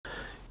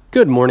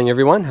Good morning,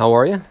 everyone. How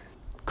are you?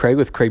 Craig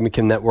with Craig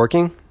McKim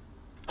Networking.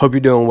 Hope you're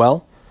doing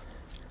well.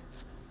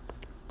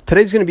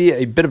 Today's going to be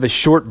a bit of a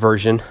short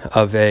version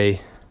of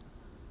a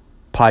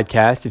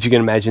podcast, if you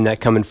can imagine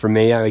that coming from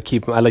me. I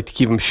like to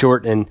keep them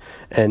short and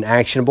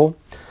actionable.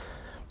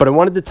 But I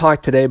wanted to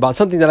talk today about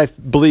something that I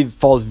believe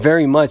falls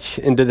very much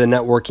into the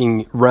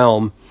networking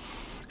realm,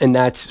 and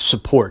that's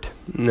support.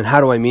 And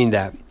how do I mean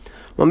that?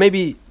 Well,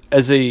 maybe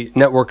as a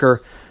networker,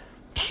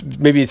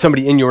 maybe it's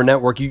somebody in your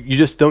network, you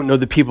just don't know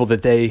the people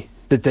that they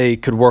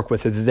could work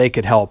with or that they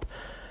could help,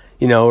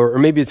 or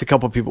maybe it's a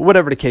couple of people,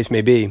 whatever the case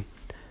may be.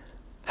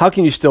 How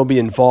can you still be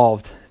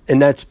involved?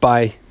 And that's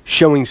by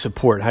showing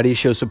support. How do you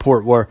show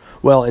support?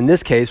 Well, in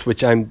this case,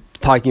 which I'm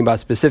talking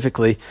about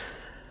specifically,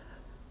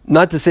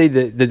 not to say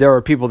that there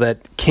are people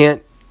that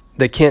can't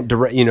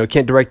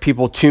direct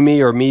people to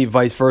me or me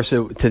vice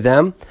versa to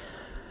them.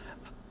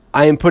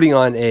 I am putting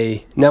on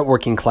a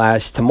networking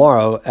class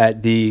tomorrow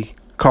at the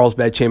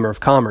Carlsbad Chamber of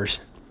Commerce.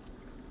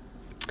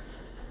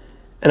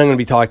 And I'm going to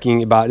be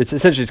talking about,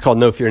 it's called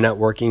No Fear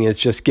Networking. It's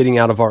just getting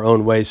out of our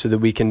own way so that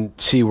we can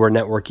see where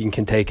networking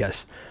can take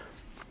us.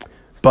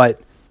 But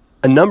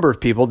a number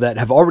of people that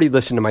have already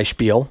listened to my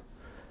spiel,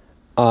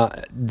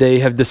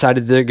 they have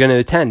decided they're going to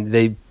attend.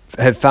 They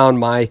have found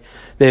my,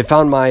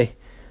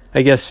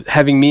 I guess,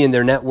 having me in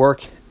their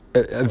network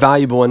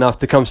valuable enough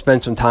to come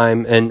spend some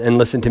time and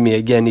listen to me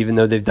again, even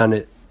though they've done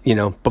it,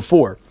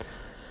 before.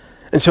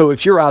 And so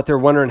if you're out there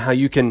wondering how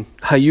you can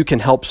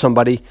help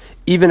somebody,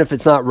 even if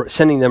it's not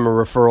sending them a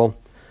referral,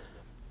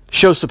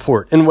 show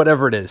support in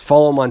whatever it is.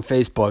 Follow them on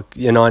Facebook,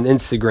 on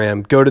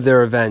Instagram, go to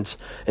their events,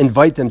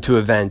 invite them to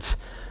events,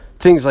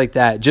 things like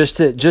that, just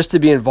to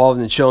be involved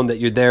and show them that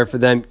you're there for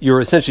them.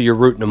 You're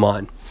rooting them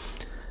on.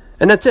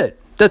 And that's it.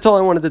 That's all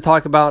I wanted to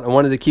talk about. I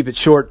wanted to keep it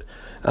short.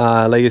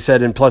 Like I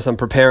said, and plus I'm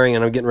preparing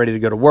and I'm getting ready to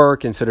go to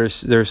work, and so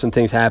there's some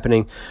things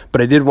happening.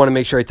 But I did want to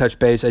make sure I touch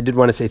base. I did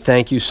want to say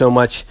thank you so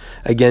much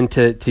again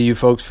to you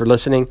folks for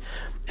listening,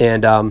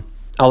 and I'll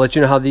let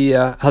you know how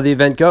the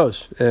event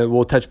goes.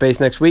 We'll touch base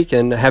next week,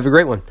 and have a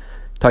great one.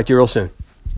 Talk to you real soon.